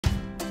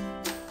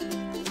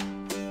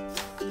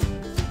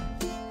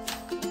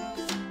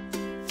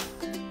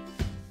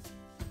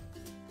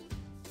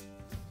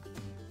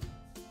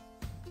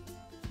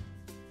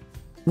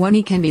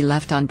Honey can be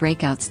left on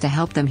breakouts to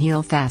help them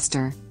heal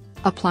faster.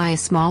 Apply a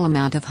small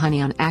amount of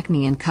honey on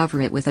acne and cover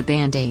it with a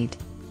band-aid.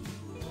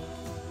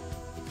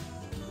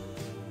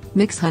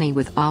 Mix honey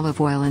with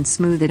olive oil and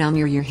smooth it on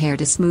your hair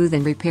to smooth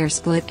and repair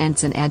split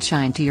ends and add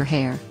shine to your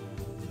hair.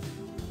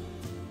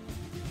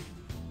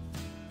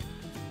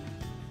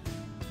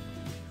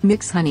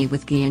 Mix honey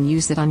with ghee and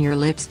use it on your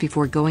lips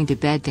before going to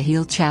bed to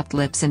heal chapped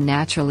lips and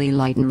naturally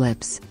lighten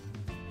lips.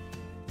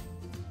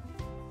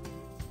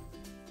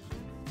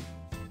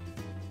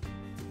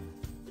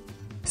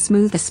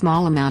 Smooth a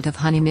small amount of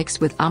honey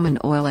mixed with almond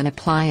oil and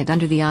apply it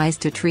under the eyes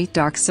to treat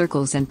dark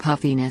circles and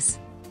puffiness.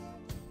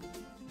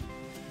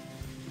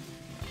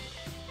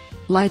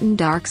 Lighten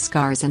dark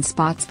scars and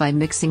spots by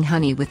mixing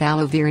honey with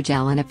aloe vera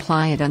gel and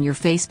apply it on your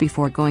face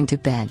before going to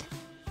bed.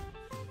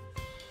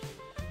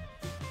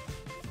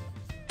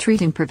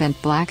 Treat and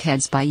prevent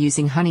blackheads by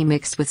using honey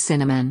mixed with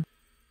cinnamon.